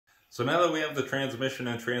So now that we have the transmission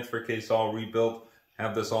and transfer case all rebuilt,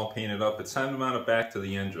 have this all painted up, it's time to mount it back to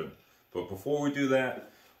the engine. But before we do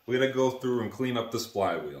that, we gotta go through and clean up this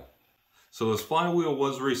flywheel. So this flywheel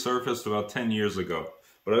was resurfaced about 10 years ago.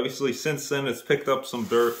 But obviously since then it's picked up some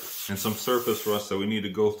dirt and some surface rust that we need to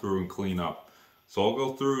go through and clean up. So I'll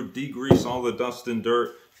go through, degrease all the dust and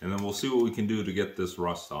dirt, and then we'll see what we can do to get this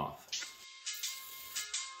rust off.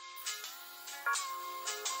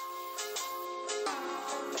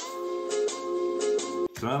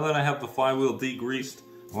 So now that I have the flywheel degreased,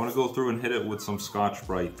 I want to go through and hit it with some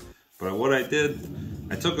Scotch-Brite. But what I did,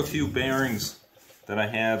 I took a few bearings that I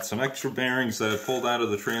had, some extra bearings that I pulled out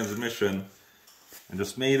of the transmission, and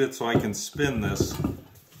just made it so I can spin this.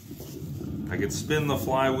 I can spin the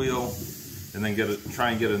flywheel and then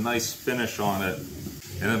try and get a nice finish on it.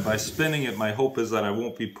 And then by spinning it, my hope is that I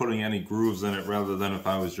won't be putting any grooves in it rather than if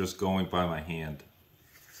I was just going by my hand.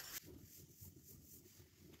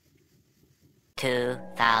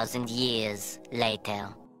 2,000 years later.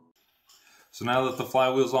 So now that the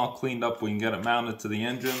flywheel's all cleaned up, we can get it mounted to the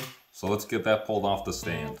engine. So let's get that pulled off the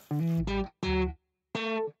stand.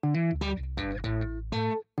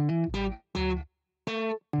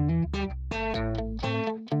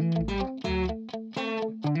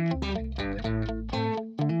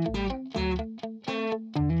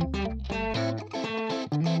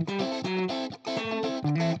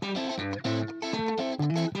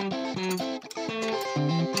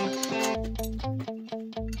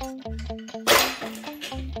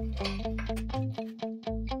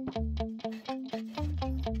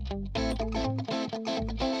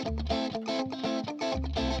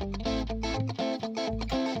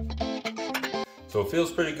 So it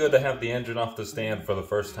feels pretty good to have the engine off the stand for the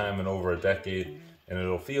first time in over a decade, and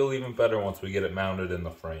it'll feel even better once we get it mounted in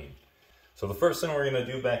the frame. So the first thing we're going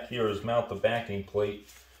to do back here is mount the backing plate.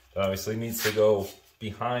 That obviously needs to go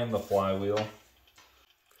behind the flywheel.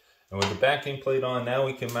 And with the backing plate on, now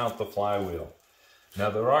we can mount the flywheel. Now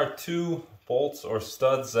there are two bolts or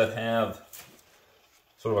studs that have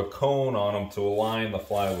sort of a cone on them to align the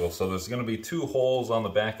flywheel. So there's going to be two holes on the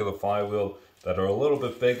back of the flywheel that are a little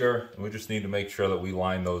bit bigger, and we just need to make sure that we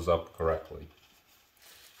line those up correctly.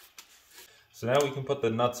 So now we can put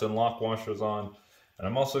the nuts and lock washers on, and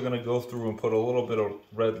I'm also going to go through and put a little bit of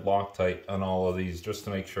red Loctite on all of these just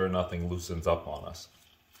to make sure nothing loosens up on us.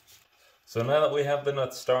 So now that we have the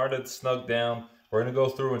nuts started, snug down, we're going to go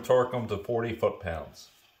through and torque them to 40 foot-pounds.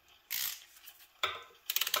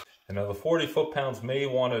 And now the 40 foot-pounds may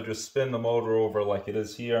want to just spin the motor over like it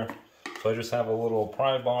is here. So I just have a little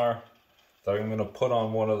pry bar that I'm going to put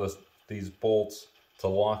on one of these bolts to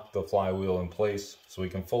lock the flywheel in place so we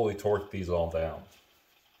can fully torque these all down.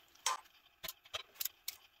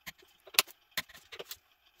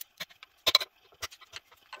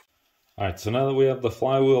 Alright, so now that we have the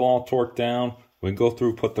flywheel all torqued down, we can go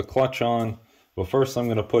through, put the clutch on. But first I'm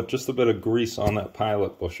going to put just a bit of grease on that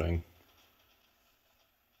pilot bushing.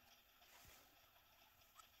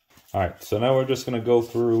 Alright, so now we're just going to go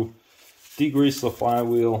through, degrease the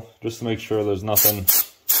flywheel just to make sure there's nothing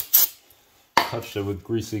touched it with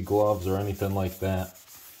greasy gloves or anything like that.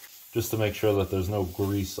 Just to make sure that there's no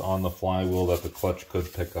grease on the flywheel that the clutch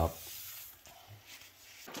could pick up.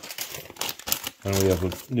 And we have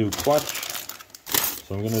a new clutch.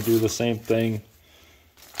 So I'm going to do the same thing.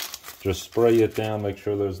 Just spray it down, make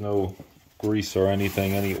sure there's no grease or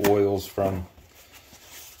anything, any oils from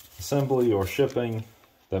assembly or shipping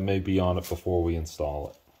that may be on it before we install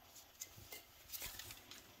it.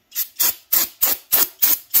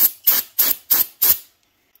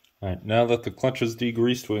 Alright, now that the clutch is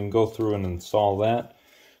degreased, we can go through and install that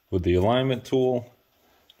with the alignment tool.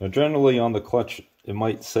 Now generally on the clutch it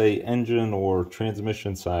might say engine or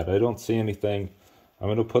transmission side. I don't see anything. I'm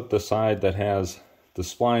going to put the side that has the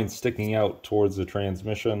spline sticking out towards the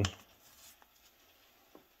transmission.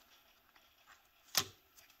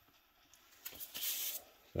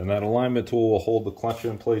 And that alignment tool will hold the clutch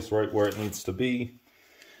in place right where it needs to be.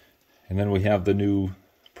 And then we have the new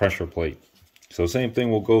pressure plate. So same thing,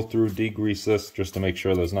 we'll go through, degrease this just to make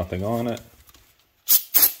sure there's nothing on it.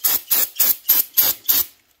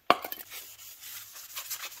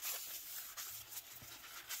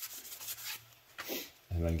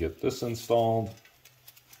 And then get this installed.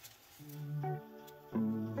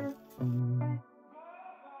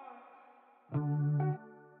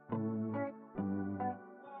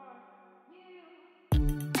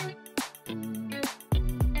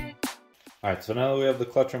 Alright, so now that we have the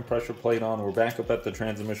clutch and pressure plate on, we're back up at the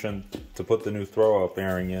transmission to put the new throwout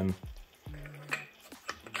bearing in.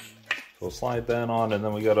 So we'll slide that on, and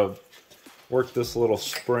then we gotta work this little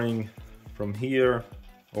spring from here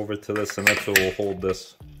over to this, and that's what will hold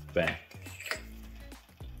this back.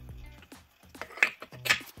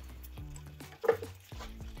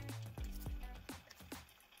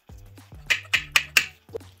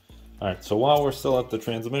 Alright, so while we're still at the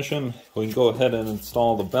transmission, we can go ahead and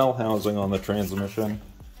install the bell housing on the transmission.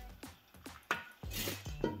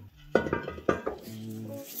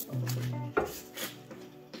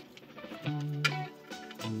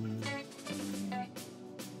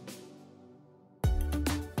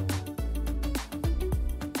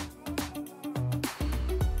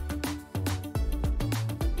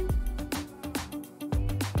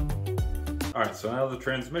 Alright, so now the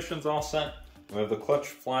transmission's all set. We have the clutch,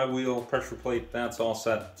 flywheel, pressure plate, that's all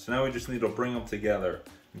set. So now we just need to bring them together.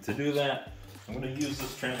 And to do that, I'm going to use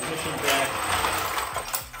this transmission jack.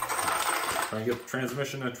 Try and get the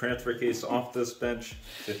transmission and transfer case off this bench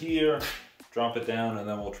to here, drop it down, and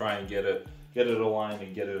then we'll try and get it aligned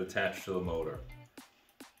and get it attached to the motor.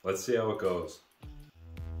 Let's see how it goes.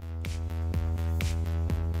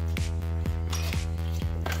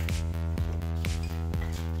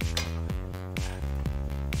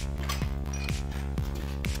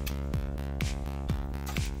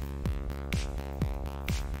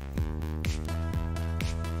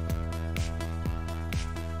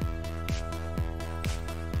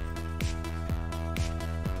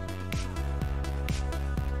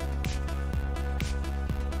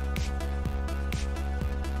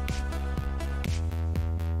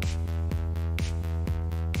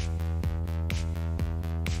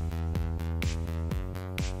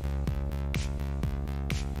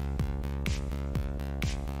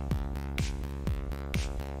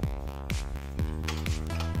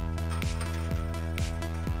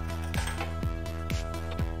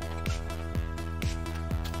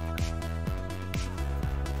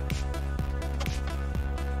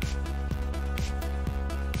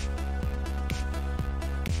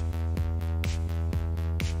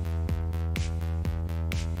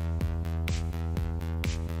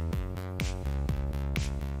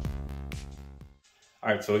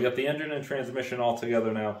 Alright, so we got the engine and transmission all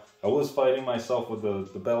together now. I was fighting myself with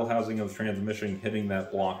the bell housing of the transmission hitting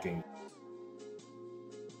that blocking.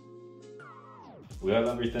 We have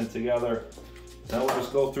everything together. Now we'll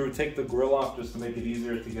just go through, take the grill off just to make it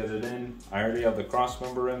easier to get it in. I already have the cross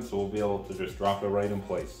member in, so we'll be able to just drop it right in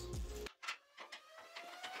place.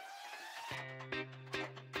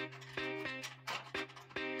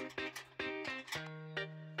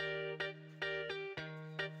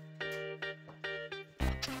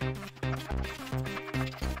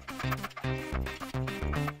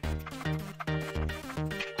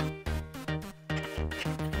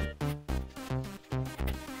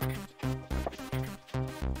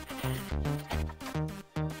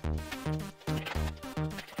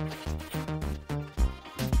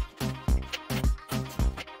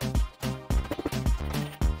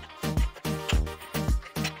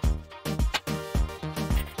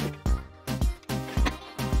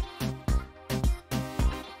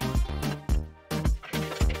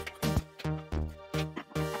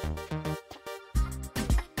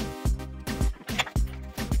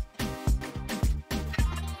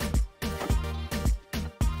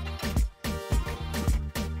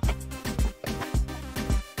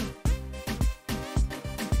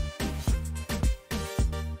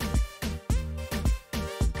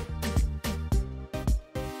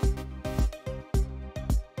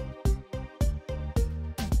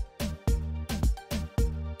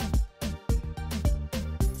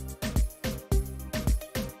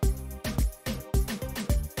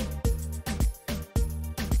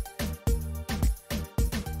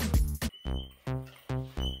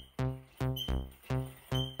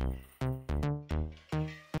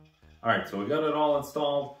 Alright, so we got it all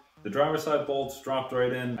installed. The driver's side bolts dropped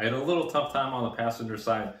right in. I had a little tough time on the passenger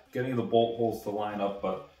side getting the bolt holes to line up,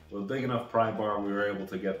 but with a big enough pry bar, we were able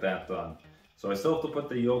to get that done. So I still have to put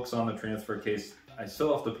the yokes on the transfer case. I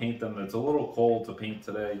still have to paint them. It's a little cold to paint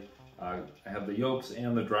today. I have the yokes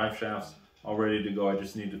and the drive shafts all ready to go. I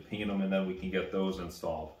just need to paint them and then we can get those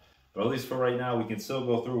installed. But at least for right now, we can still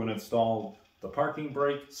go through and install the parking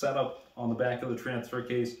brake setup on the back of the transfer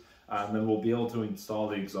case. And then we'll be able to install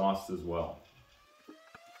the exhaust as well.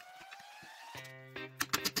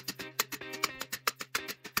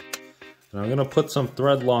 And I'm going to put some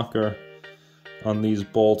thread locker on these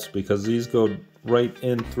bolts because these go right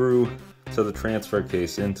in through to the transfer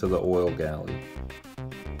case into the oil galley.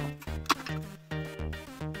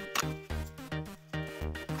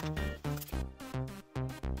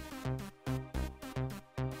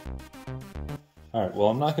 Alright, well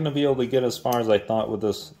I'm not going to be able to get as far as I thought with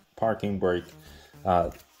this parking brake.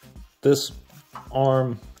 This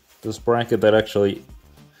arm, this bracket that actually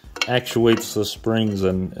actuates the springs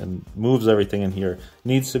and moves everything in here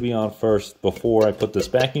needs to be on first before I put this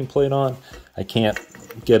backing plate on. I can't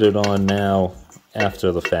get it on now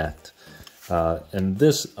after the fact. And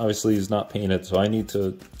this obviously is not painted, so I need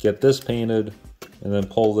to get this painted and then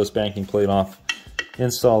pull this backing plate off,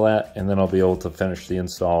 install that, and then I'll be able to finish the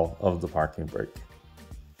install of the parking brake.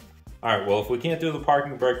 Alright, well, if we can't do the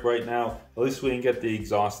parking brake right now, at least we can get the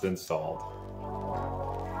exhaust installed.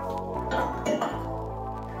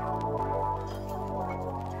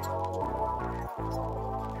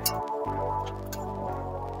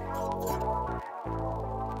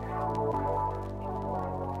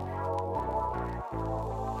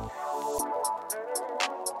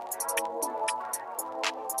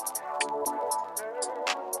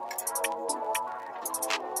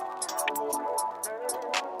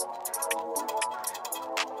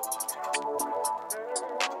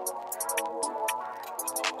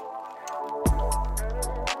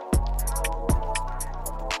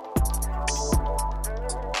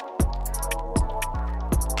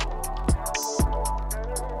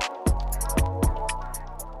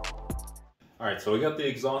 Alright, so we got the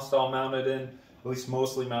exhaust all mounted in, at least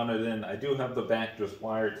mostly mounted in. I do have the back just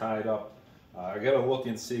wire tied up. I gotta look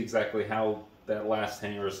and see exactly how that last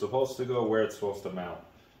hanger is supposed to go, where it's supposed to mount.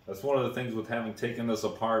 That's one of the things with having taken this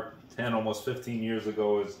apart 10, almost 15 years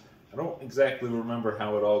ago is I don't exactly remember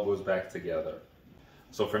how it all goes back together.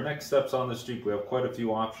 So for next steps on this Jeep, we have quite a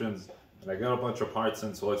few options, and I got a bunch of parts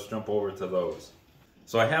in, so let's jump over to those.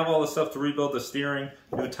 So I have all the stuff to rebuild the steering,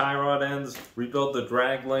 new tie rod ends, rebuild the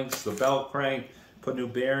drag links, the belt crank, put new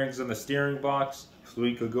bearings in the steering box so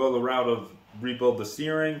we could go the route of rebuild the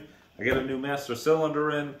steering. I got a new master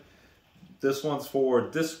cylinder in. This one's for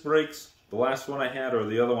disc brakes. The last one I had, or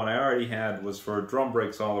the other one I already had, was for drum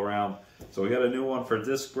brakes all around. So we got a new one for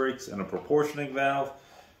disc brakes and a proportioning valve.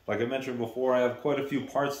 Like I mentioned before, I have quite a few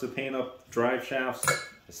parts to paint up drive shafts.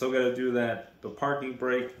 I still got to do that. The parking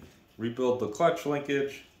brake, rebuild the clutch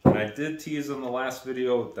linkage, and I did tease in the last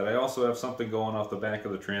video that I also have something going off the back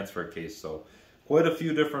of the transfer case. So quite a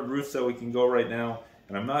few different routes that we can go right now,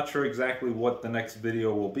 and I'm not sure exactly what the next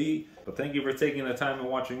video will be, but thank you for taking the time and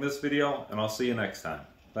watching this video, and I'll see you next time.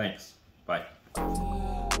 Thanks. Bye.